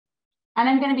And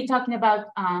I'm going to be talking about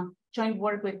joint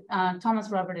work with Thomas,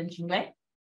 Robert, and Jinwei.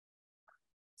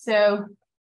 So,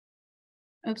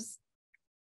 oops.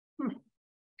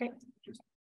 Great. Just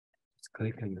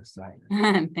click on the slide.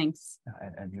 Thanks.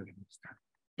 And you can start.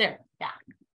 There, yeah.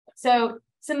 So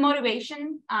some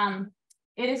motivation.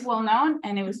 It is well known,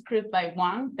 and it was proved by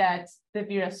Wang, that the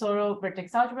Virasoro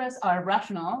vertex algebras are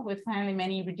rational with finally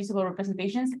many reducible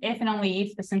representations, if and only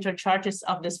if the central charges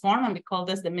of this form, and we call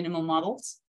this the minimal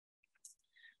models.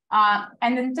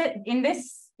 And then in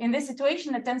this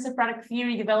situation, the tensor product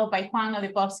theory developed by Huang and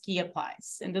Lipovsky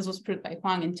applies, and this was proved by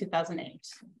Huang in 2008.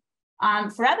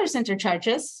 For other center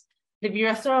charges, the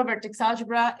Virasoro vertex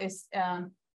algebra is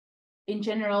in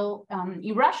general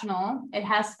irrational. It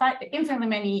has infinitely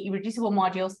many irreducible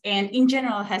modules, and in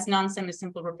general has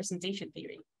non-semi-simple representation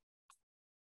theory.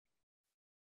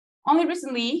 Only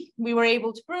recently, we were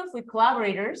able to prove with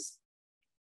collaborators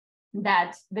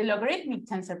that the logarithmic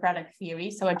tensor product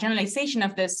theory, so a generalization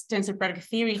of this tensor product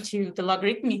theory to the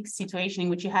logarithmic situation in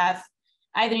which you have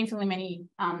either infinitely many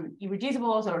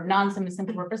irreducibles or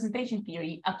non-semi-simple representation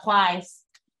theory, applies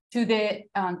to the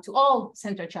to all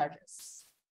center charges.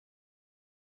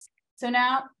 So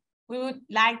now we would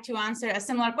like to answer a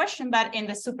similar question, but in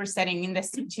the super setting, in the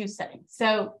C2 setting.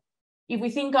 So if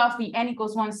we think of the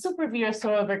n=1 super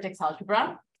Virasoro vertex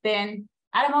algebra, then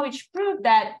Adamovich proved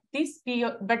that this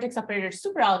vertex operator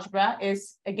superalgebra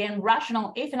is again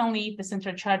rational if and only if the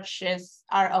central charges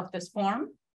are of this form,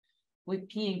 with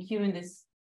P and Q in this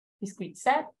discrete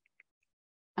set.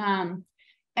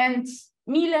 And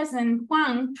Miles and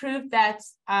Huang proved that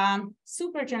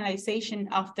super generalization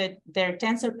of their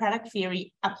tensor product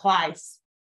theory applies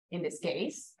in this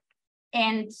case.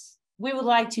 And we would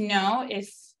like to know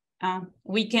if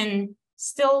we can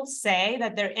still say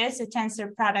that there is a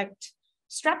tensor product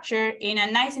structure in a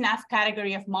nice enough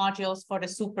category of modules for the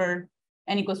super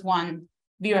n=1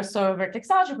 Virasoro vertex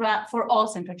algebra for all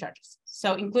central charges.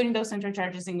 So including those central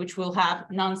charges in which we'll have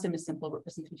non-semi-simple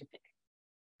representation theory.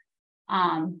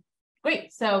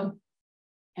 Great, so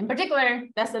in particular,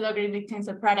 that's the logarithmic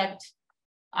tensor product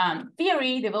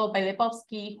theory developed by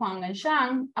Lipovsky, Huang, and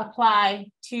Zhang,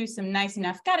 apply to some nice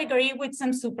enough category with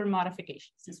some super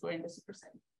modifications, since we're in the super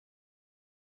set.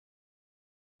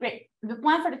 Great. The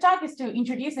plan for the talk is to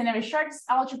introduce the Navier-Stokes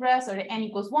algebras, or the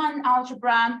n=1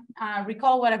 algebra,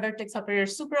 recall what a vertex operator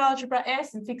superalgebra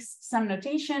is, and fix some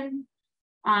notation.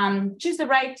 Choose the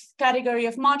right category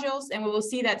of modules, and we will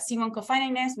see that C1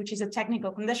 cofiniteness, which is a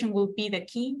technical condition, will be the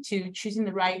key to choosing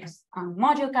the right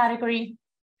module category.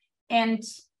 And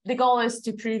the goal is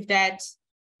to prove that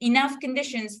enough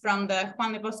conditions from the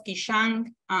Huang, Lipovsky,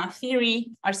 Zhang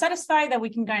theory are satisfied that we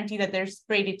can guarantee that there's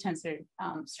braided tensor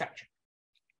structure.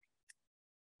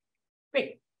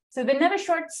 Great. So the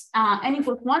Navier-Stokes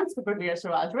n=1 super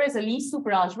Virasoro algebra is a Lie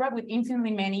superalgebra with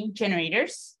infinitely many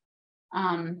generators.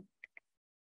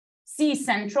 C is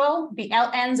central, the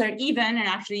LNs are even and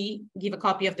actually give a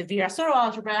copy of the Virasoro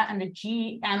algebra, and the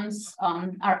GMs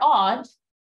are odd,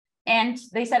 and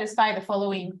they satisfy the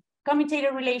following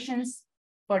commutator relations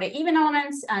for the even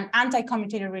elements and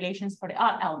anti-commutator relations for the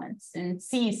odd elements, and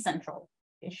C is central.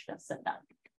 I should have said that.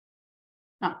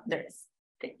 Oh, there is.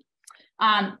 Okay.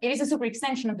 It is a super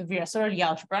extension of the Virasoro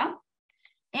algebra,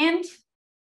 and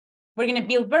we're going to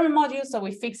build Berman modules, so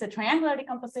we fix a triangular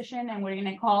decomposition, and we're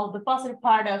going to call the positive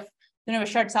part of the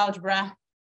Navier-Stokes algebra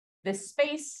this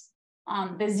space.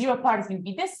 The zero part is going to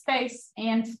be this space,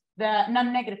 and the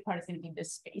non-negative part is going to be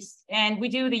this space. And we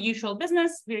do the usual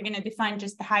business. We're going to define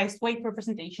just the highest weight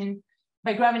representation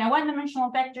by grabbing a one-dimensional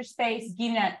vector space,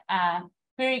 giving it a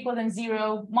greater or equal than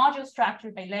 0 module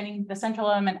structure by letting the central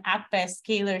element act by a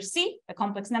scalar C, a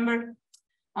complex number.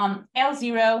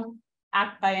 L0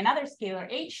 act by another scalar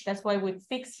H. That's why we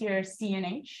fix here C and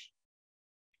H.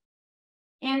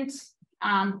 And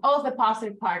all of the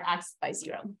positive part acts by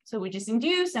 0. So we just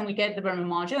induce and we get the Berman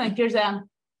module. And here's a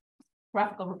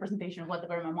graphical representation of what the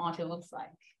Berman module looks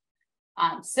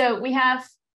like. So we have,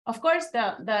 of course,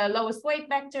 the lowest weight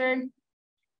vector.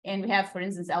 And we have, for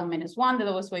instance, L-1, the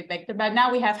lowest weight vector. But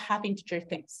now we have half integer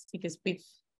things because we've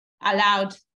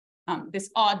allowed this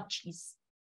odd G's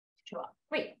to show up.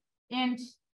 Great. And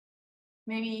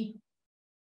maybe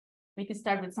we can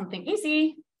start with something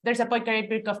easy. There's a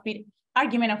Poincaré-Birkhoff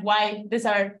argument of why this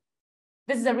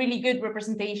is a really good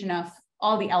representation of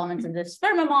all the elements in this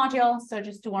Berman module. So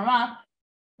just to warm up,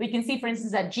 we can see, for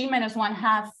instance, that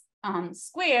G-1/2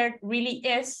 squared really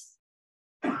is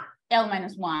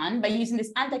L-1. By using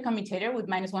this anti-commutator with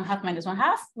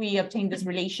 -1/2 we obtain this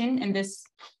relation, and this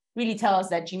really tells us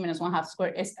that G-1/2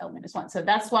 squared is L-1. So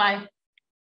that's why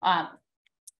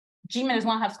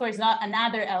G-1/2 squared is not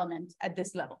another element at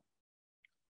this level.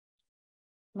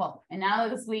 well,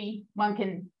 analogously, one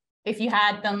can, if you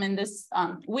had them in this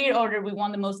weird order, we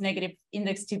want the most negative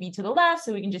index to be to the left,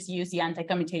 so we can just use the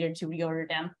anti-commutator to reorder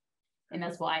them. And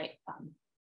that's why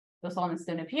those elements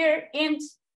don't appear. And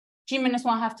g minus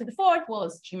 1/2 to the fourth, well,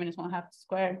 it's g minus 1/2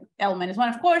 squared L minus 1,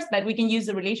 of course, but we can use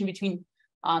the relation between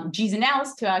g's and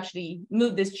l's to actually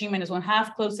move this g minus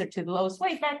 1/2 closer to the lowest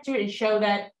weight vector and show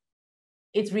that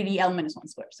it's really L minus 1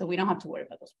 squared. So we don't have to worry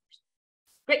about those numbers.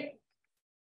 Great.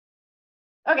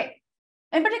 Okay.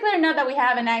 In particular, note that we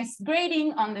have a nice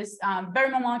grading on this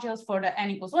Berman modules for the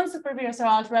n=1 super Virasoro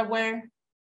algebra, where,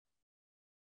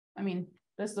 I mean,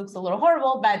 this looks a little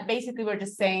horrible, but basically we're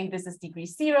just saying this is degree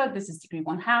 0, this is degree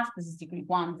 1/2, this is degree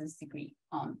 1, this is degree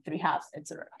 3/2,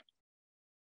 etc.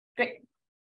 Great.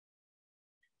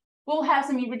 We'll have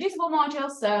some irreducible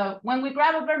modules. So when we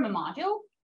grab a Berman module,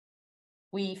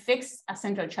 we fix a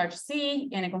central charge C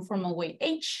in a conformal weight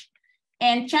H.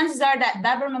 And chances are that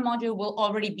that Berman module will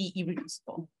already be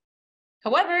irreducible.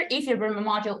 However, if your Berman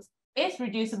module is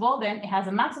reducible, then it has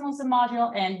a maximal submodule.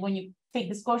 And when you take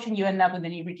this quotient, you end up with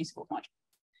an irreducible module.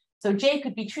 So J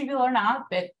could be trivial or not,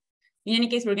 but in any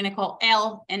case, we're going to call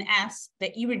L and S the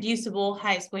irreducible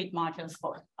highest weight modules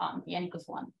for the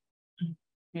n=1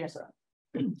 Virasoro.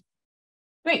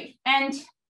 Great. And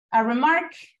a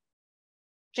remark,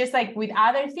 just like with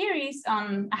other theories,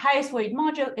 a highest weight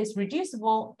module is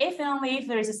reducible if and only if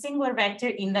there is a singular vector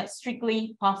in that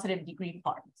strictly positive degree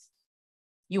part.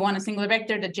 You want a singular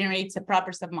vector that generates a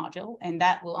proper submodule, and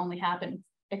that will only happen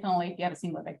if and only if you have a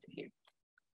singular vector here.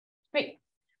 Great.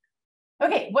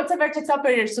 Okay, what's a vertex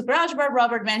operator superalgebra?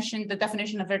 Robert mentioned the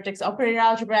definition of vertex operator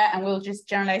algebra, and we'll just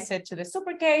generalize it to the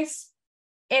super case.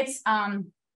 It's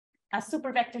a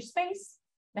super vector space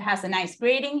that has a nice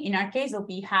grading. In our case, it'll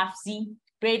be half Z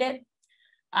braided.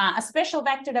 A special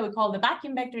vector that we call the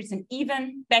vacuum vector is an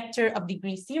even vector of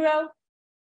degree 0.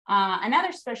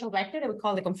 Another special vector that we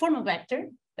call the conformal vector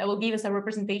that will give us a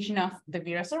representation of the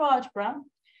Virasoro algebra,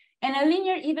 and a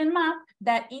linear even map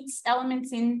that eats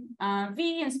elements in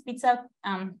V and spits out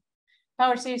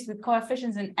power series with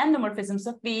coefficients and endomorphisms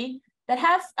of V that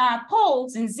have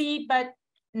poles in Z, but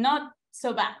not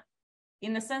so bad,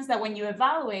 in the sense that when you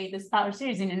evaluate this power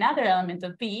series in another element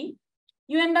of V,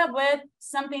 you end up with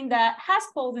something that has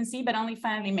poles in C, but only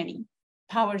finitely many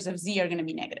powers of Z are going to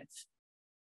be negative.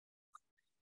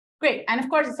 Great, and of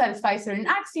course it satisfies certain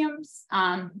axioms.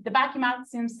 The vacuum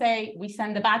axioms say we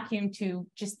send the vacuum to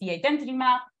just the identity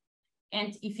map.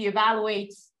 And if you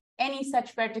evaluate any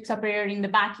such vertex operator in the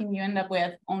vacuum, you end up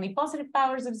with only positive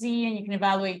powers of Z, and you can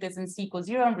evaluate this in C =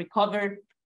 0 and recover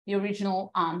the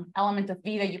original element of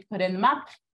V that you put in the map.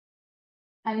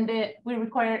 And we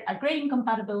require a grading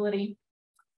compatibility.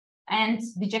 And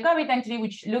the Jacobi identity,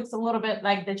 which looks a little bit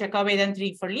like the Jacobi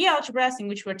identity for Lie algebras, in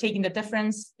which we're taking the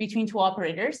difference between two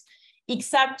operators,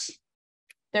 except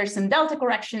there's some delta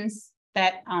corrections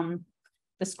that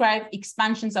describe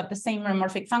expansions of the same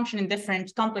meromorphic function in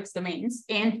different complex domains.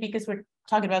 And because we're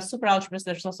talking about superalgebras,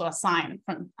 there's also a sign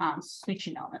from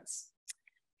switching elements.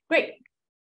 Great.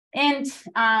 And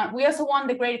we also want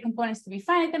the graded components to be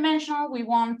finite dimensional. We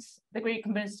want the graded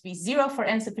components to be 0 for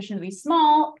n sufficiently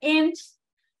small. And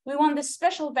we want this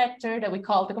special vector that we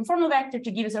call the conformal vector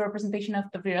to give us a representation of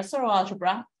the Virasoro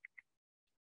algebra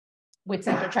with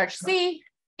central charge C.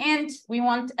 And we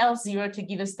want L0 to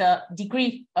give us the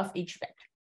degree of each vector.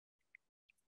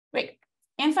 Great.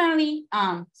 And finally,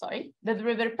 the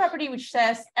derivative property, which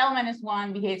says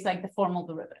L-1 behaves like the formal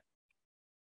derivative.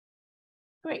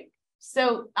 Great.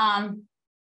 So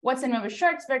what's in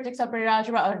Weber-Shart's vertex operator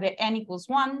algebra, or the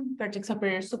n=1 vertex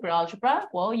operator superalgebra?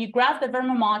 Well, you graph the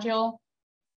Berman module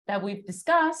that we've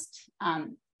discussed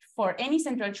for any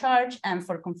central charge and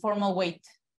for conformal weight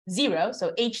 0.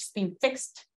 So H has been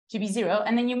fixed to be 0.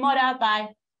 And then you mod out by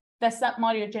the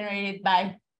submodule generated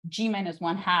by G -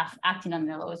 1/2 acting on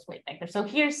the lowest weight vector. So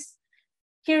here's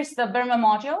the Berman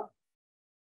module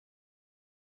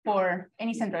for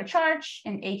any central charge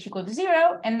and H =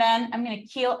 0. And then I'm going to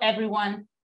kill everyone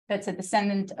that's a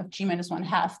descendant of G -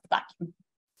 1/2 vacuum.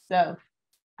 So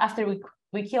after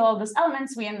we kill all those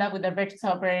elements, we end up with a vertex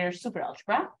operator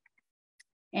superalgebra.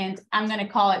 And I'm going to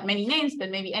call it many names,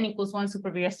 but maybe n=1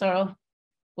 super Virasoro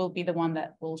will be the one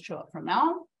that will show up from now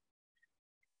on.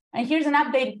 And here's an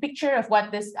updated picture of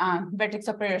what this vertex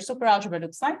operator superalgebra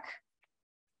looks like.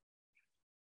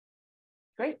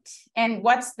 Great. And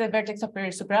what's the vertex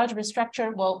operator superalgebra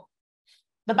structure? Well,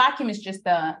 the vacuum is just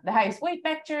the highest weight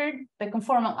vector. The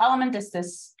conformal element is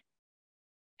this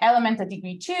element at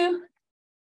degree 2.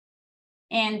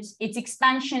 And its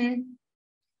expansion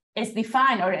is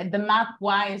defined, or the map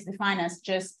Y is defined as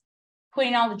just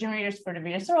putting all the generators for the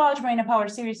Virasoro algebra in a power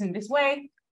series in this way.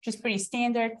 which is pretty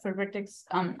standard for vertex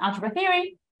algebra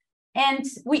theory. And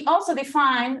we also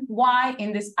define y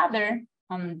in this other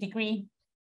degree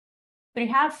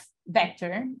 3½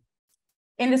 vector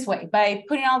in this way by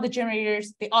putting all the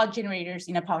generators, the odd generators,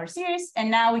 in a power series.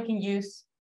 And now we can use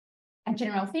a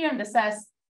general theorem that says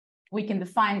we can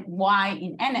define y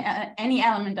in any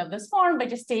element of this form by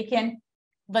just taking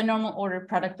the normal order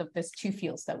product of these two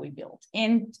fields that we built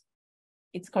and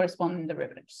its corresponding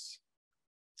derivatives.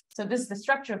 So this is the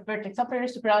structure of vertex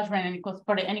operator superalgebra and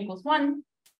for the n=1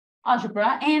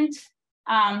 algebra, and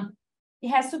it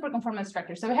has super conformal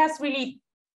structure. So it has really,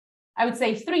 I would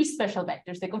say, 3 special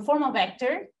vectors: the conformal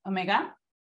vector omega,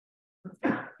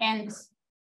 and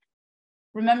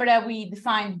remember that we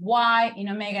defined y in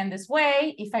omega in this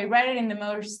way. If I write it in the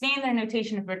more standard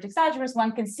notation of vertex algebras,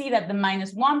 one can see that the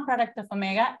 -1 product of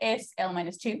omega is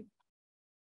L-2.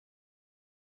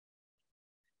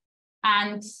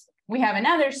 And we have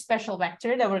another special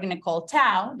vector that we're going to call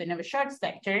tau, the Navier-Stokes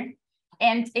vector.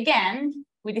 And again,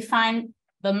 we define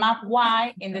the map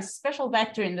y in this special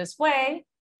vector in this way.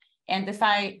 And if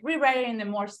I rewrite it in the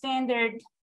more standard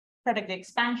product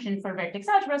expansion for vertex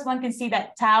algebras, one can see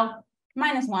that tau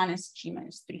 -1 is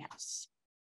G-3².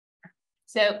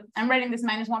 So I'm writing this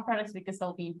 -1 products because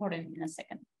they'll be important in a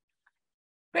second.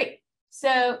 Great.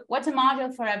 So what's a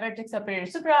module for a vertex operator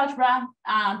superalgebra?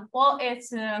 Well,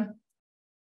 it's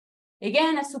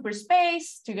again a superspace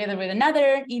together with another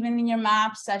even linear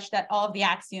map such that all of the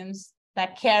axioms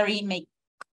that carry make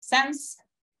sense.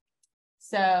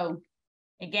 So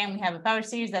again, we have a power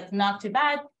series that's not too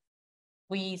bad.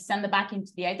 We send it back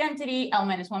into the identity.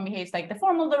 L-1 behaves like the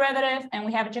formal derivative, and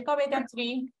we have a Jacobi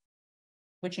identity,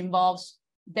 which involves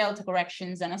delta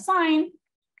corrections and a sign.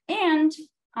 And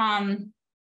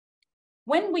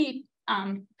when we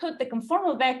put the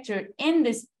conformal vector in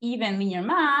this even linear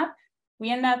map, we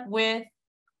end up with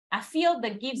a field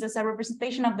that gives us a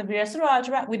representation of the Virasoro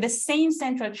algebra with the same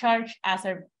central charge as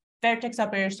our vertex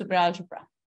operator superalgebra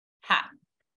had.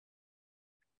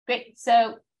 Great. So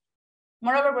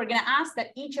moreover, we're going to ask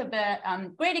that each of the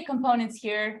graded components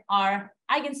here are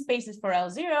eigenspaces for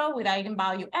L0 with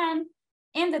eigenvalue n,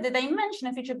 and that the dimension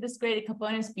of each of these graded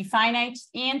components be finite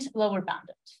and lower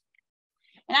bounded.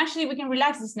 And actually, we can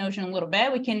relax this notion a little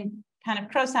bit. We can kind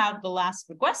of cross out the last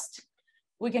request.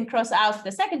 We can cross out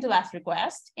the second to last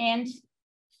request. And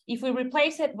if we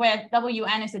replace it with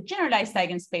Wn as a generalized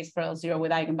eigenspace for L0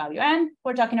 with eigenvalue n,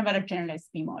 we're talking about a generalized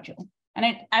V module. And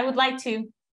I would like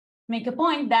to make a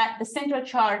point that the central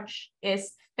charge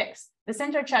is fixed. The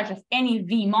central charge of any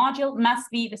V module must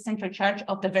be the central charge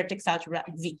of the vertex algebra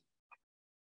V.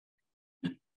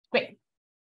 Great.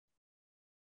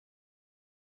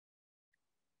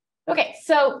 Okay,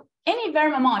 so any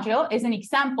Verma module is an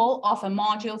example of a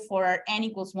module for our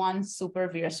n=1 super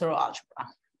Virasoro algebra.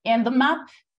 And the map,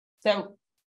 so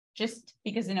just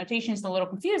because the notation is a little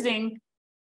confusing,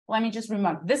 let me just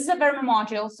remark, this is a Verma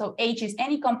module, so H is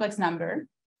any complex number.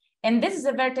 And this is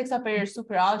a vertex operator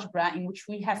superalgebra in which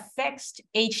we have fixed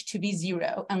H to be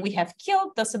 0, and we have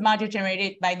killed the submodule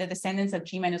generated by the descendants of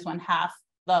G-1/2,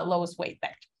 the lowest weight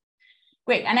vector.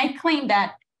 Great, and I claim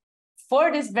that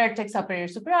for this vertex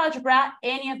operator superalgebra,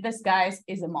 any of these guys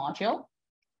is a module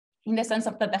in the sense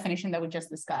of the definition that we just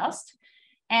discussed.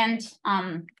 And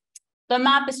the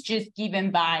map is just given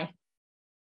by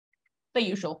the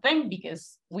usual thing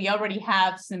because we already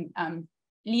have some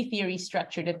Lie theory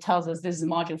structure that tells us this is a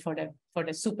module for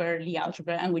the super Lie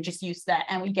algebra, and we just use that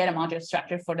and we get a module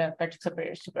structure for the vertex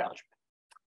operator superalgebra.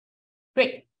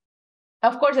 Great.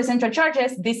 Of course, the central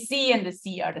charges, the C and the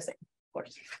C are the same, of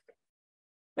course.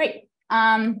 Great.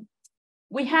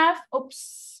 We have,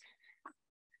 oops,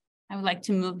 I would like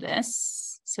to move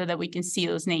this so that we can see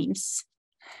those names.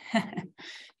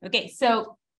 Okay,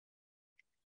 so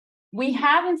we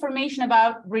have information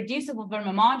about reducible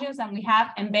Verma modules, and we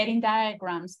have embedding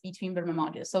diagrams between Verma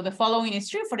modules. So the following is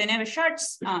true for the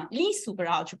Navier-Stokes Lie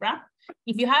superalgebra.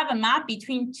 If you have a map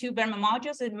between 2 Verma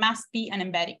modules, it must be an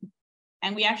embedding.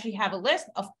 And we actually have a list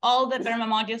of all the Verma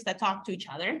modules that talk to each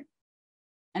other.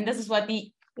 And this is what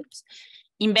the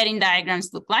embedding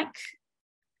diagrams look like.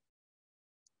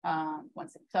 One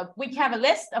second. So we have a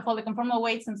list of all the conformal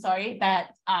weights, that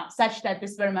such that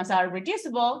these Vermas are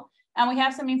reducible. And we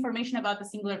have some information about the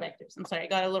singular vectors. I'm sorry, I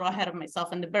got a little ahead of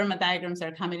myself, and the Verma diagrams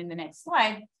are coming in the next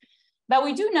slide. But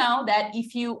we do know that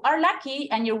if you are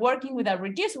lucky and you're working with a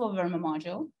reducible Verma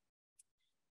module,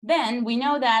 then we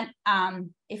know that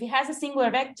if it has a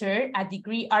singular vector at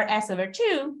degree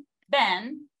Rs/2,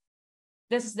 then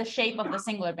this is the shape of the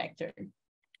singular vector.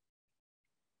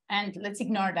 And let's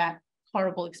ignore that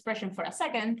horrible expression for a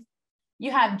second.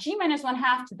 You have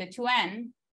G-1/2 to the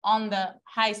 2n on the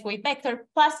highest weight vector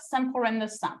plus some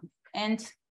horrendous sum. And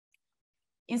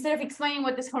instead of explaining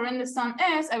what this horrendous sum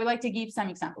is, I would like to give some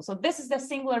examples. So this is the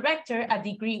singular vector at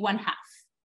degree 1/2.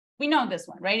 We know this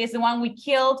one, right? It's the one we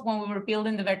killed when we were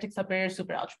building the vertex operator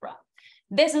superalgebra.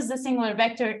 This is the singular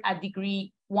vector at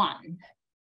degree 1.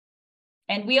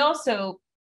 And we also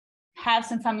have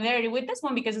some familiarity with this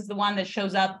one because it's the one that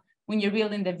shows up when you're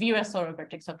building the Virasoro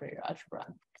vertex operator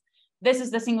algebra. This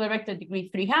is the singular vector at degree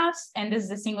 3/2, and this is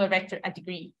the singular vector at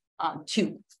degree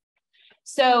 2.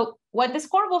 So what this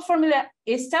Corbel formula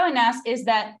is telling us is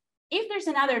that if there's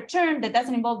another term that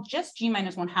doesn't involve just g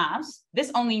minus 1/2,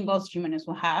 this only involves g minus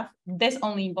 1/2, this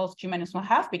only involves g minus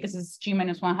 1/2 because it's g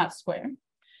minus 1/2 squared.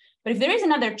 But if there is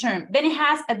another term, then it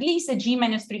has at least a g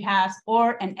minus 3/2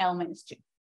 or an L minus 2.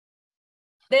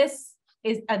 This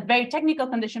is a very technical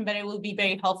condition, but it will be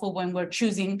very helpful when we're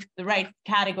choosing the right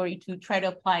category to try to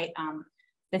apply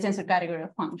the tensor category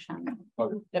of function.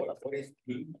 What is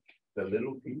T? The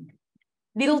little t?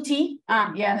 Little t?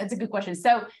 Yeah, that's a good question.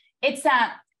 So it's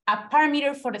a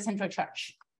parameter for the central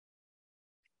charge.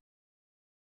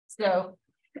 So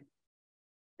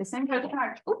the central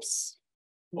charge, oops.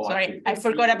 Oh, Sorry, I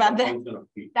forgot about that.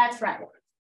 That's right.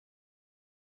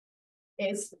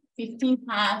 It's 15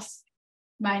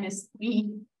 minus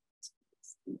 3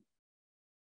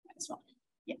 minus 1.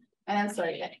 Yeah, and I'm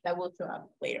sorry, that will show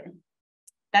up later.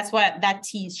 That's what that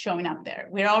T is showing up there.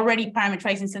 We're already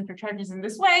parameterizing central charges in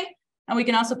this way, and we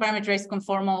can also parameterize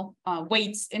conformal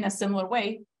weights in a similar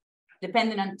way,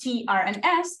 depending on T, R, and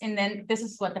S, and then this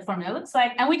is what the formula looks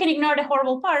like. And we can ignore the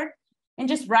horrible part and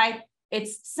just write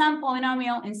it's some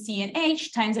polynomial in C and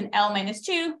H times an L minus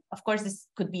 2. Of course, this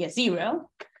could be a 0,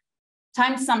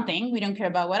 times something, we don't care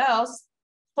about what else,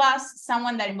 plus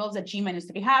someone that involves a g minus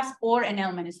 3/2 or an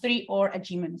L minus 3 or a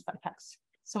g minus 5/2.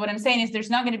 So what I'm saying is there's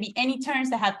not going to be any terms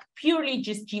that have purely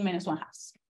just g minus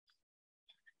 1/2.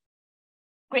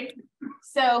 Great.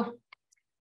 So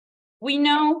we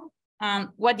know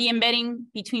what the embedding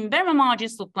between Berman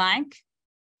modules look like.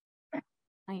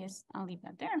 I guess I'll leave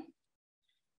that there.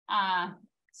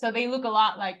 So they look a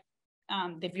lot like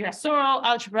the Virasoro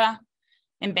algebra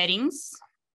embeddings.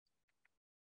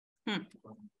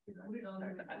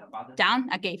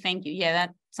 Down? Okay, thank you. Yeah,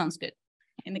 that sounds good.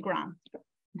 In the ground.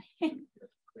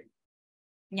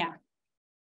 Yeah.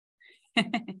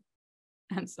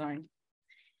 I'm sorry.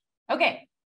 Okay,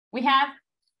 we have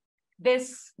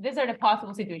this. These are the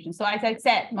possible situations. So as I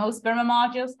said, most Berman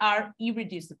modules are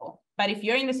irreducible. But if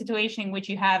you're in the situation in which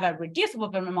you have a reducible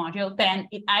Berman module, then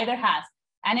it either has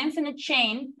an infinite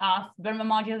chain of Berman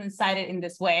modules inside it in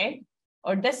this way,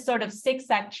 or this sort of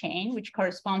zigzag chain, which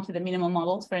corresponds to the minimal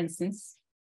models, for instance,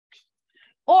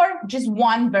 or just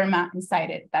one Berman inside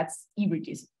it that's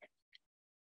irreducible.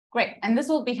 Great, and this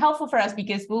will be helpful for us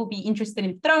because we'll be interested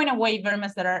in throwing away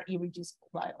Bermans that are irreducible.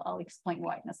 I'll explain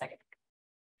why in a second.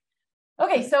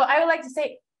 Okay, so I would like to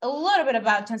say a little bit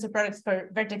about tensor products for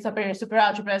vertex operator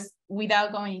superalgebras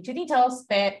without going into details,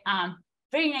 but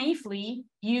very naively,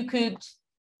 you could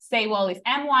say, well, if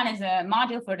M1 is a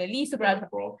module for the Lie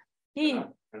superalgebra. Yeah,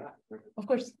 of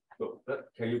course. So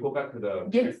can you go back to the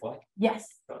yes. slide?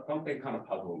 Yes. Something kind of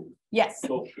puzzled me. Yes.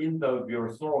 So in the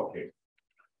Virasoro case,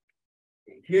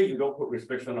 here you don't put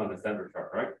restriction on the center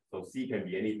chart, right? So C can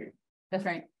be anything. That's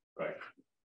right. Right.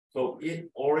 So it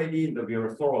already in the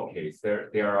Virasoro case,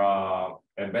 there are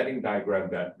embedding diagram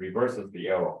that reverses the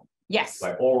arrow. Yes.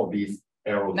 Like all of these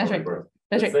arrows That's are right. reversed.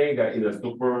 That's It's right. saying that in the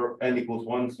super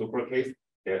n=1 super case,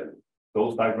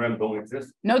 those diagrams don't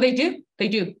exist. No, they do. They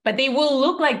do. But they will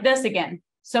look like this again.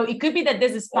 So it could be that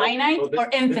this is finite so this, or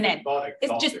infinite.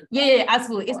 It's just, yeah,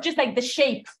 absolutely. It's just like the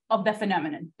shape of the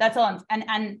phenomenon. That's all.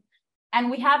 And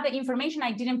we have the information.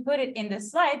 I didn't put it in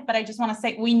this slide, but I just want to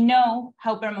say we know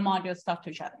how Berman modules talk to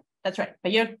each other. That's right.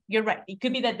 But you're right. It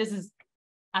could be that this is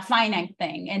a finite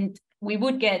thing, and we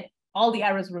would get all the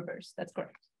arrows reversed. That's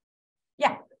correct.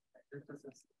 Yeah.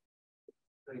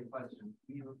 Great question.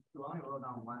 You only wrote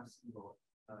down one single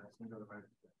vertex.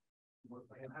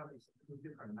 You have these two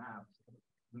different maps.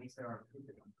 It means there are two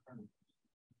different kernels.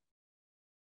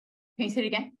 Can you say it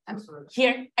again?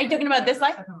 Here. Are you talking about this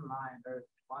slide? Second line, there's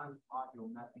one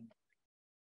module mapping.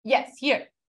 Yes, here.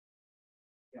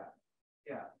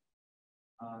 Yeah.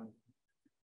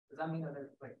 Does that mean that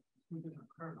there's like two different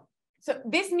kernels? So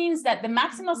this means that the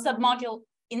maximal submodule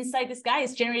inside this guy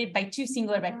is generated by two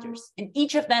singular vectors, and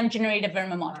each of them generate a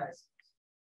Berman module.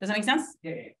 Does that make sense?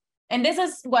 Yeah. And this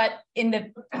is what in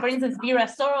the, for instance,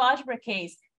 Virasoro algebra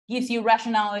case gives you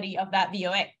rationality of that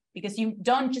VOA, because you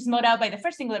don't just mod out by the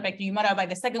first singular vector, you mod out by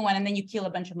the second one, and then you kill a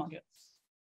bunch of modules.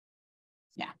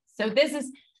 Yeah, so this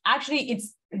is actually,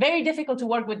 it's very difficult to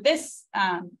work with this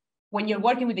when you're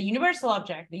working with the universal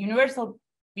object, the universal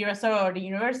Virasoro or the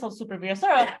universal super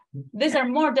Virasoro, these are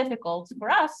more difficult for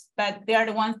us, but they are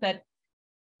the ones that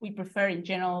we prefer in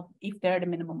general if they're the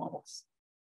minimal models.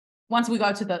 Once we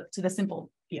go to the simple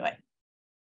POA.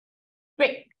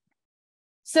 Great.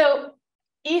 So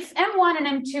if M1 and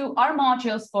M2 are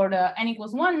modules for the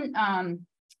n=1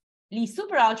 Lie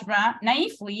superalgebra,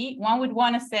 naively, one would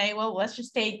want to say, well, let's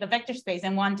just take the vector space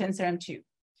M1 tensor M2.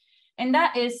 And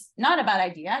that is not a bad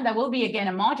idea. That will be, again,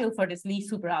 a module for this Lie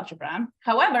superalgebra.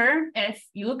 However, if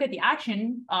you look at the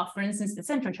action of, for instance, the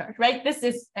central charge, right? This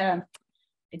is,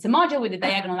 it's a module with a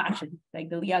diagonal action, like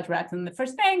the Lie algebra acts on the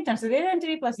first thing, tensor the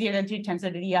identity, plus the identity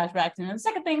tensor the Lie algebra acts on the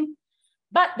second thing.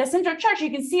 But the central charge, you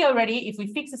can see already, if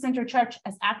we fix the central charge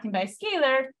as acting by a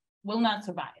scalar, will not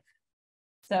survive.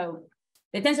 So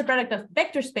the tensor product of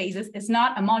vector spaces is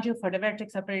not a module for the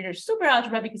vertex operator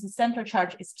superalgebra because the central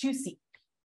charge is 2C.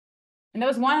 And that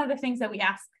was one of the things that we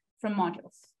asked from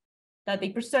modules, that they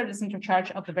preserve the central charge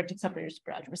of the vertex operator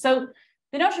superalgebra. So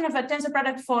the notion of a tensor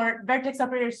product for vertex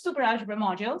operator superalgebra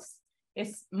modules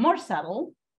is more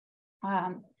subtle.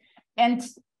 And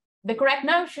the correct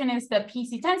notion is the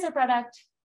PC tensor product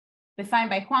defined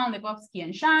by Huang, Lebowski,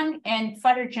 and Zhang, and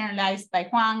further generalized by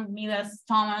Huang, Milas,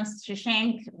 Thomas,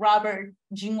 Shashank, Robert,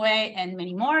 Jinwei, and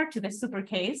many more to the super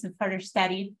case and further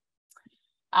studied.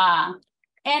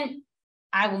 And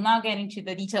I will not get into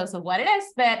the details of what it is,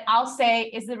 but I'll say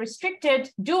is the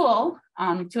restricted dual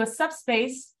to a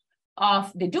subspace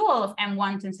of the dual of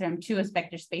M1 tensor M2 as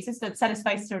vector spaces that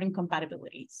satisfies certain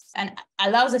compatibilities and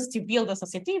allows us to build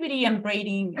associativity and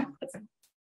braiding.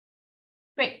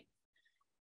 Great.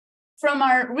 From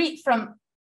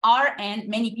our and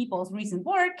many people's recent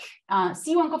work,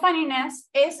 C1 cofiniteness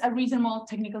is a reasonable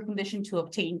technical condition to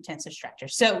obtain tensor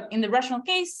structures. So in the rational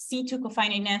case, C2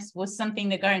 cofiniteness was something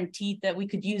that guaranteed that we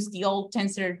could use the old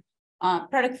tensor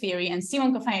product theory, and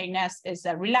C1 cofiniteness is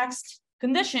a relaxed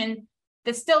condition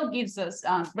that still gives us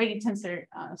braided tensor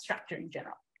structure in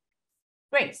general.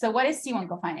 Great, so what is C1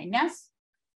 cofiniteness?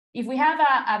 If we have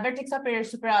a vertex operator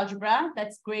superalgebra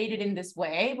that's graded in this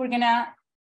way, we're gonna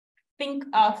think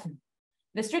of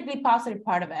the strictly positive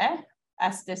part of it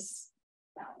as this,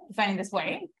 defined this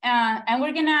way. And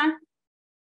we're gonna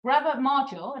grab a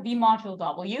module, a V module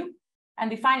W, and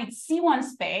define its C1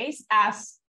 space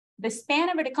as the span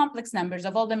over the complex numbers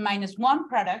of all the -1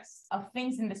 products of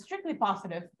things in the strictly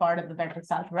positive part of the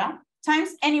vertex algebra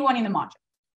times anyone in the module.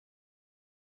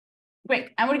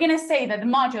 Great, and we're gonna say that the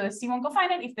module is C1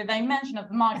 cofinite if the dimension of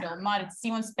the module mod its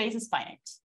C1 space is finite.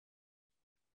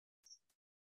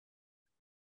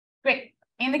 Great.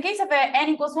 In the case of a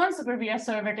n=1 super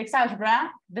Virasoro vertex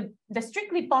algebra, the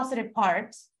strictly positive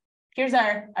part, here's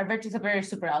our vertex operator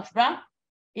superalgebra.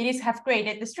 It is half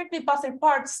graded. The strictly positive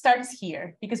part starts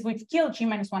here because we've killed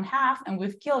g-1/2 and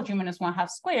we've killed g-1/2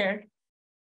 squared.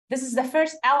 This is the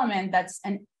first element that's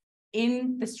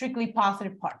in the strictly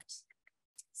positive part.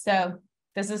 So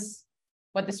this is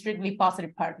what the strictly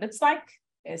positive part looks like,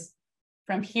 is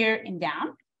from here and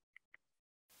down.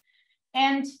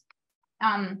 And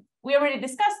we already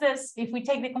discussed this. If we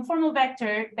take the conformal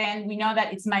vector, then we know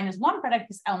that its -1 product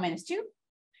is L-2.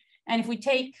 And if we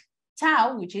take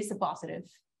tau, which is a positive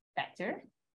vector,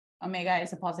 omega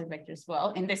is a positive vector as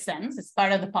well. In this sense, it's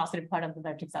part of the positive part of the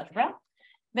vertex algebra.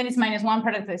 Then its -1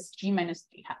 product is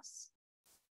g-3/2.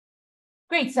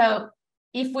 Great, so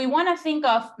if we want to think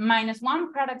of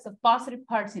 -1 products of positive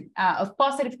parts, of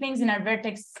positive things in our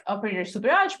vertex operator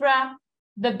superalgebra,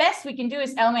 the best we can do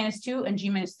is L-2 and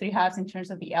g-3/2 in terms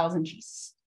of the L's and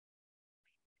G's.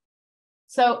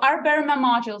 So our Berman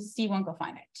module is C1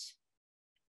 cofinite.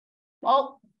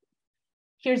 Well,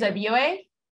 here's our VOA.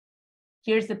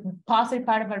 Here's the positive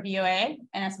part of our VOA.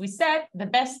 And as we said, the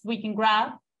best we can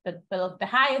grab, the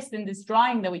highest in this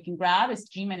drawing that we can grab is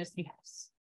g-3/2.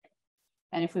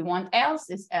 And if we want else,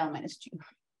 it's L-2.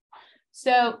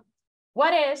 So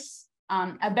what is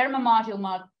a Berman module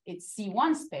mod its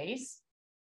C1 space?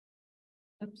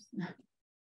 Oops.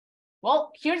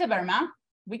 Well, here's a Berman.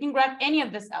 We can grab any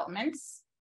of these elements.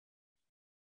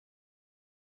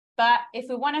 But if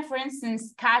we want to, for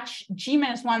instance, catch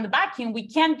g-1 in the vacuum, we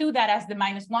can't do that as the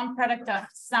 -1 product of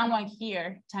someone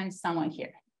here times someone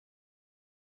here.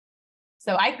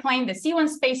 So I claim the C1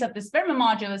 space of this Berman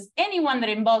module is anyone that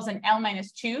involves an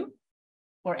L-2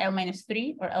 or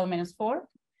L-3 or L-4,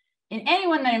 and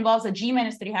anyone that involves a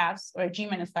g-3/2 or a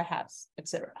g-5/2,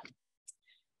 etc.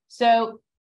 So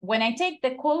when I take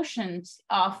the quotient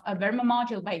of a Berman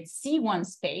module by its C1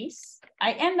 space,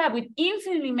 I end up with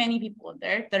infinitely many people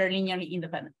there that are linearly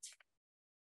independent.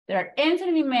 There are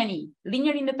infinitely many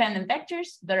linear independent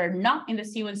vectors that are not in the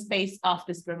C1 space of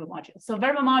this Berman module. So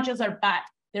Berman modules are bad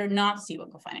they're not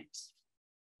C1 cofinite.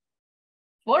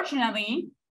 Fortunately,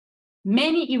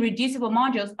 many irreducible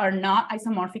modules are not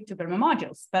isomorphic to Bernoulli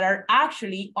modules, but are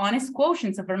actually honest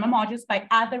quotients of Bernoulli modules by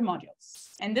other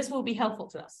modules. And this will be helpful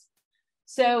to us.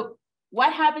 So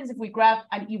what happens if we grab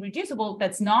an irreducible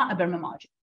that's not a Bernoulli module?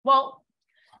 Well,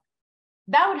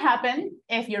 that would happen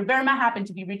if your Bernoulli happened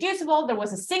to be reducible, there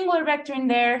was a singular vector in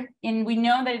there, and we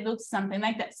know that it looks something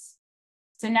like this.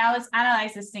 So now let's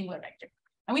analyze this singular vector.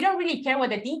 And we don't really care what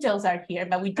the details are here,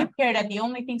 but we do care that the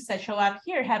only things that show up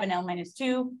here have an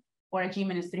L-2 or a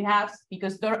G-3/2,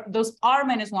 because those are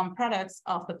 -1 products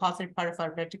of the positive part of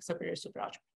our vertex operator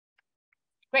superalgebra.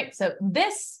 Great, so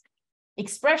this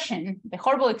expression, the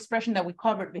horrible expression that we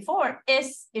covered before,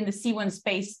 is in the C1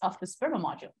 space of the Bernoulli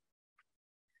module.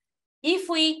 If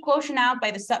we quotient out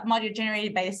by the submodule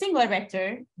generated by the singular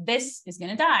vector, this is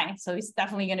going to die. So it's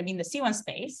definitely going to be in the C1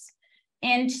 space.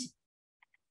 And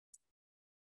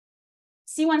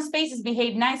C1 spaces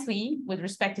behave nicely with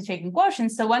respect to taking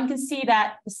quotients. So one can see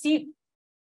that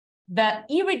the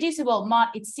irreducible mod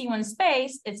its C1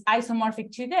 space is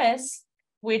isomorphic to this,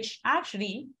 which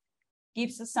actually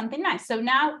gives us something nice. So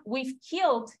now we've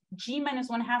killed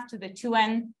G-1/2 to the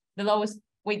 2n, the lowest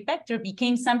weight vector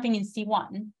became something in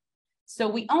C1. So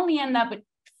we only end up with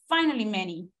finally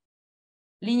many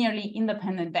linearly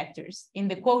independent vectors in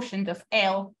the quotient of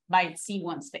L by its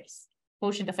C1 space.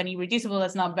 Quotient of an irreducible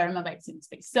that's not Bernoulli by its C1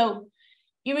 space. So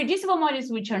irreducible modules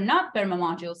which are not Bernoulli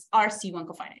modules are C1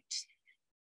 cofinite.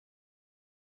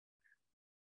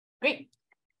 Great.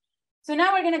 So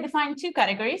now we're going to define two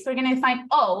categories. We're going to define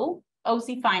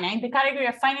OC finite, the category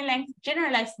of finite length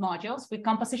generalized modules with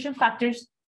composition factors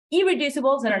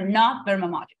irreducibles that are not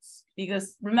Bernoulli modules.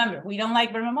 Because remember, we don't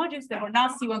like Bernoulli modules that are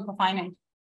not C1 cofinite.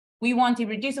 We want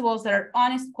irreducibles that are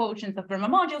honest quotients of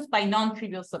Bernoulli modules by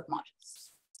non-trivial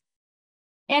submodules.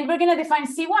 And we're going to define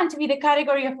C1 to be the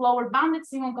category of lower bounded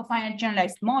C1 cofinite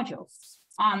generalized modules.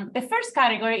 The first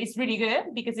category is really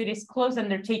good because it is closed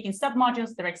under taking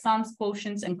submodules, direct sums,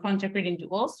 quotients, and contragradient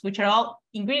duals, which are all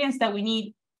ingredients that we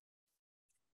need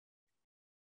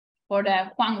for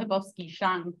the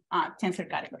Huang-Lebowski-Zhang tensor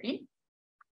category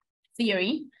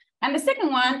theory. And the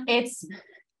second one, it's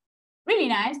really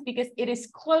nice because it is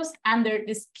closed under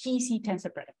this PC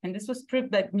tensor product. And this was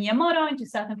proved by Miyamoto in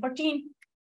 2014.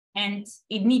 And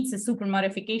it needs a super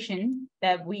modification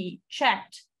that we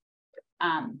checked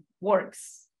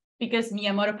works because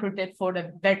Miyamoto proved it for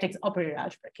the vertex operator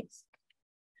algebra case.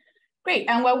 Great,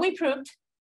 and what we proved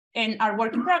in our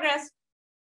work in progress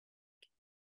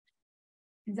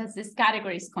is that these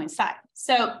categories coincide.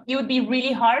 So it would be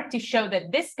really hard to show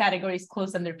that this category is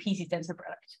closed under PC tensor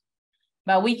product.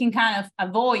 But we can kind of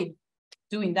avoid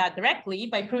doing that directly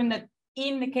by proving that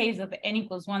in the case of the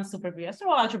n=1 super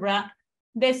Virasoro algebra,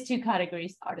 these two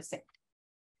categories are the same.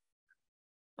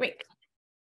 Great.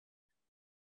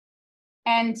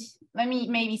 And let me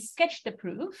maybe sketch the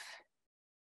proof.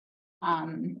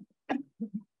 One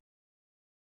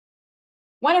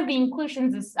of the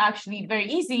inclusions is actually very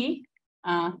easy.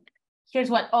 Here's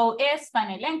what O is,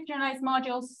 finite length generalized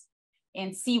modules,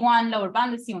 and C1 lower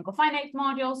bounded C1 cofinite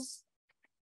modules.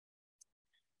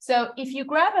 So if you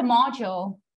grab a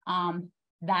module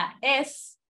that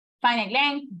is finite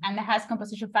length and that has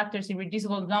composition factors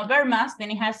irreducible non-Bernoulli,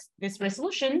 then it has this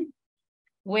resolution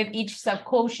with each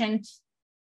subquotient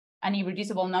an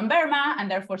irreducible non-Bernoulli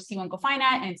and therefore C1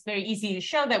 cofinite, and it's very easy to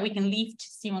show that we can lift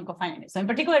C1 cofinite. So in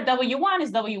particular, W1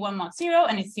 is W1 mod 0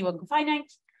 and it's C1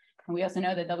 cofinite. And we also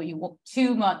know that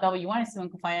W2 mod W1 is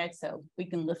C1 cofinite, so we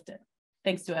can lift it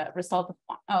thanks to a result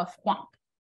of Huang.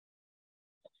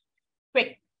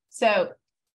 Great. So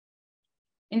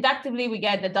inductively, we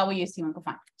get the W is C1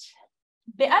 cofinite.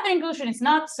 The other inclusion is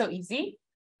not so easy,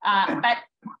 but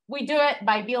we do it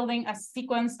by building a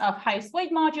sequence of highest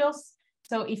weight modules.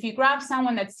 So if you grab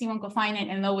someone that's C1 cofinite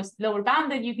and lower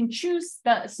bounded, you can choose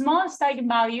the smallest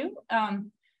eigenvalue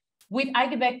with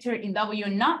eigenvector in W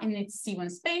and not in its C1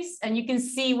 space. And you can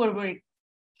see where we're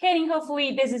heading.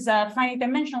 Hopefully, this is a finite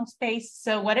dimensional space.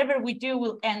 So whatever we do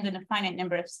will end in a finite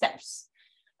number of steps.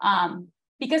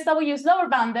 Because W is lower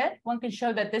bounded, one can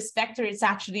show that this vector is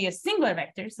actually a singular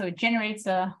vector. So it generates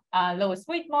a lowest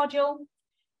weight module.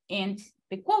 And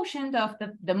the quotient of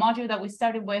the module that we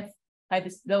started with by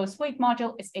this lowest weight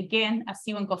module is again a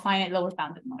C1 cofinite lower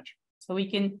bounded module. So we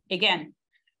can again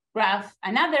graph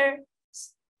another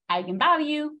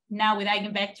eigenvalue now with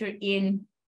eigenvector in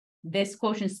this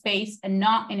quotient space and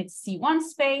not in its C1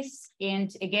 space. And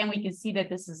again, we can see that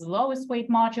this is the lowest weight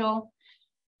module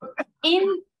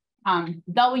in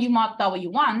W mod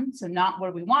W1, so not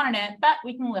where we wanted it, but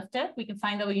we can lift it. We can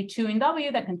find W2 in W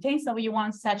that contains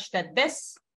W1 such that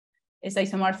this is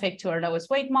isomorphic to our lowest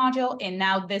weight module, and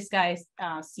now this guy is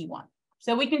C1.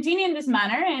 So we continue in this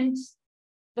manner, and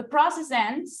the process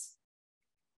ends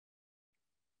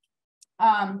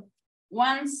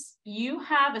once you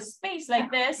have a space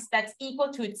like this that's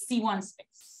equal to its C1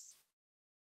 space.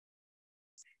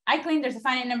 I claim there's a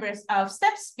finite number of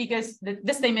steps because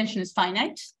this dimension is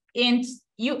finite, and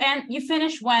you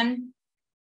finish when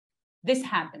this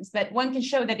happens. But one can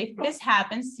show that if this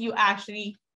happens, you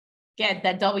actually get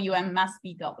that Wm must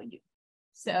be W.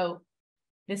 So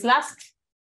this last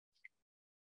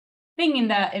thing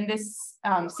in this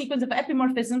sequence of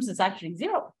epimorphisms is actually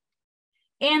 0.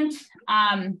 And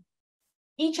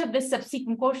each of the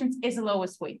subsequent quotients is a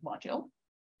lowest weight module.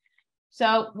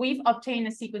 So we've obtained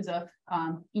a sequence of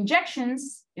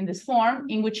injections in this form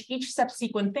in which each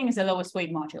subsequent thing is a lowest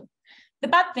weight module. The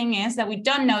bad thing is that we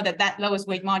don't know that that lowest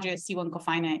weight module is C1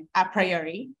 cofinite a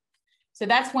priori. So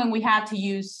that's when we have to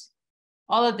use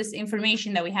all of this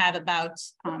information that we have about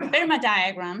Fermat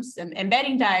diagrams and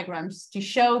embedding diagrams to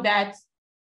show that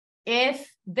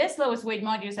if this lowest weight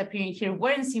module is appearing here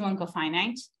were in C1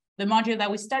 cofinite, the module that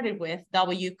we started with,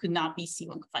 W, could not be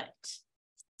C1 cofinite.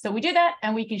 So we do that,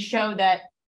 and we can show that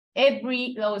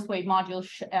every lowest weight module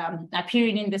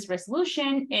appearing in this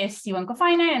resolution is C1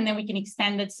 cofinite, and then we can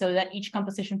extend it so that each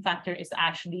composition factor is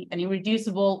actually an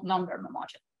irreducible non-Bernoulli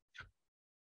module.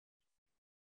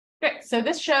 Great, so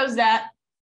this shows that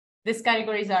these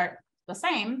categories are the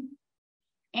same.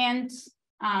 And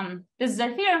this is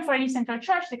our theorem for any central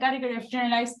charge, the category of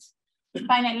generalized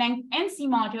finite length NC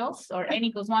modules, or n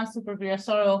equals 1 super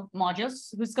Virasoro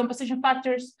modules, whose composition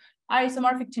factors are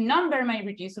isomorphic to non-Bernoulli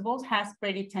reducibles, has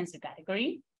braided tensor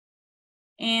category.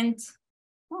 And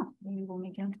maybe we'll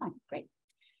make it on time. Great.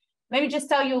 Let me just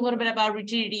tell you a little bit about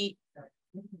rigidity.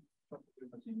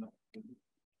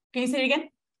 Can you say it again?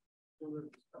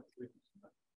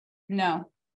 No.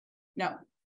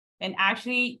 And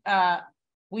actually,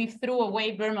 we threw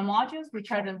away Bernoulli modules,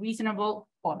 which are the reasonable,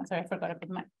 I'm sorry, I forgot to put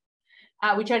them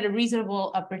in, which are the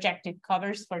reasonable projected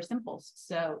covers for simples.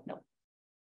 So no,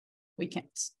 we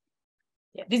can't.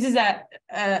 Yeah, this is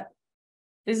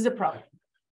a problem.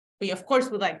 We of course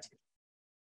would like to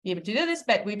be able to do this,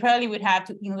 but we probably would have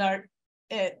to enlarge,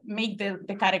 make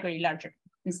the category larger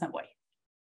in some way.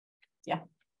 Yeah.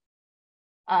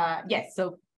 Yes.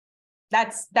 So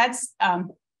that's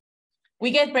we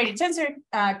get braided tensor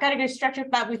category structure,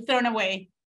 but we've thrown away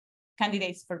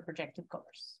candidates for projected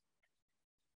covers.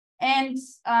 And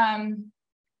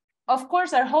of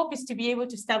course, our hope is to be able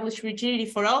to establish rigidity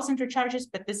for all central charges,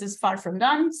 but this is far from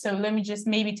done. So let me just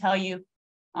maybe tell you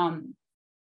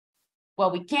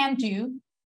what we can do.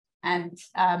 And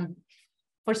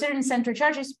for certain central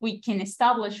charges, we can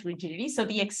establish rigidity. So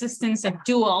the existence of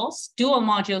dual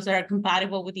modules that are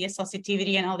compatible with the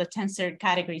associativity and all the tensor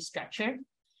category structure.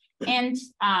 And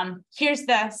here's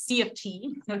the C of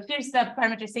T. So here's the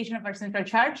parameterization of our central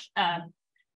charge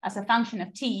as a function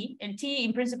of T. And T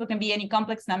in principle can be any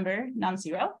complex number,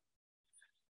 non-zero.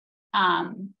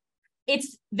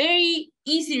 It's very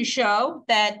easy to show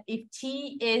that if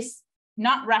T is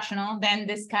not rational, then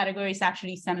this category is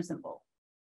actually semisimple,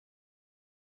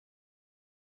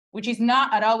 which is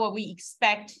not at all what we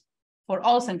expect for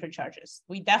all central charges.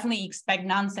 We definitely expect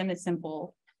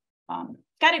non-semisimple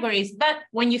categories, but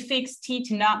when you fix T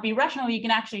to not be rational, you can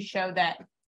actually show that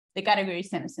the category is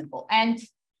semisimple. And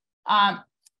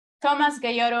Thomas,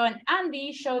 Gallardo, and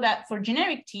Andy show that for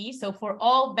generic T, so for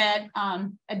all that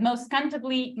at most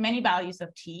countably many values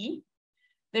of T,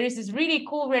 there is this really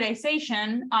cool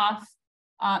realization of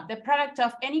the product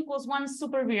of n equals 1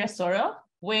 super Virasoro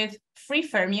with free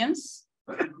fermions,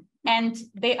 and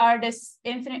they are this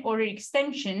infinite order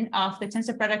extension of the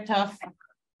tensor product of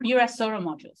Virasoro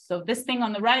modules. So this thing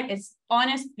on the right is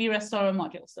honest Virasoro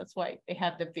modules. That's why they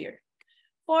have the Vir.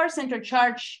 For central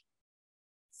charge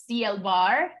CL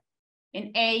bar,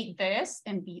 in A this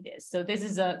and B this. So this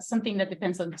is something that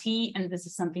depends on T, and this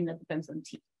is something that depends on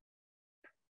T.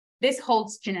 This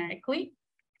holds generically.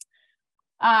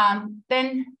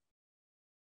 Then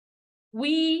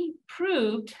we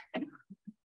proved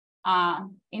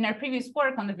in our previous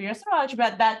work on the Virasoro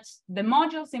algebra that the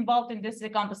modules involved in this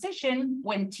decomposition,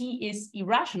 when T is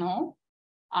irrational,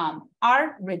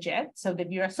 are rigid. So the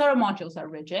Virasoro modules are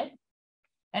rigid.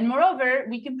 And moreover,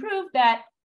 we can prove that,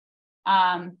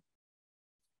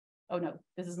 oh no,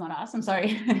 this is not us, I'm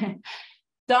sorry.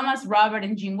 Thomas, Robert,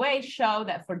 and Jinwei show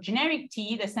that for generic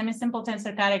T, the semisimple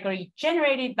tensor category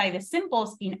generated by the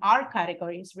simples in our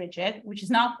category is rigid, which is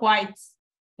not quite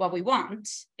what we want,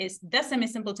 is the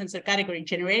semisimple tensor category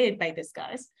generated by these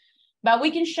guys. But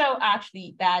we can show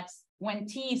actually that when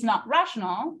T is not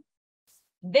rational,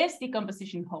 this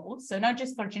decomposition holds, so not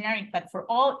just for generic, but for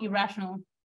all irrational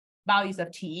values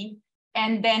of T.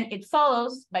 And then it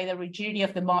follows by the rigidity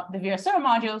of the Virasoro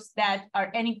modules that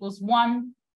our n equals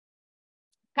 1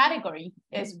 category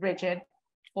is rigid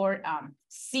for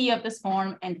C of this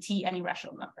form and T an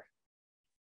irrational number.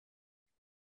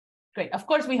 Great. Of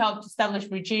course, we hope to establish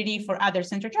rigidity for other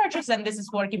central charges, and this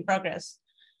is work in progress.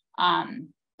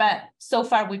 But so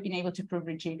far, we've been able to prove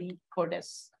rigidity for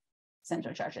this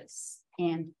central charges.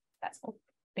 And that's all.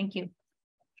 Thank you.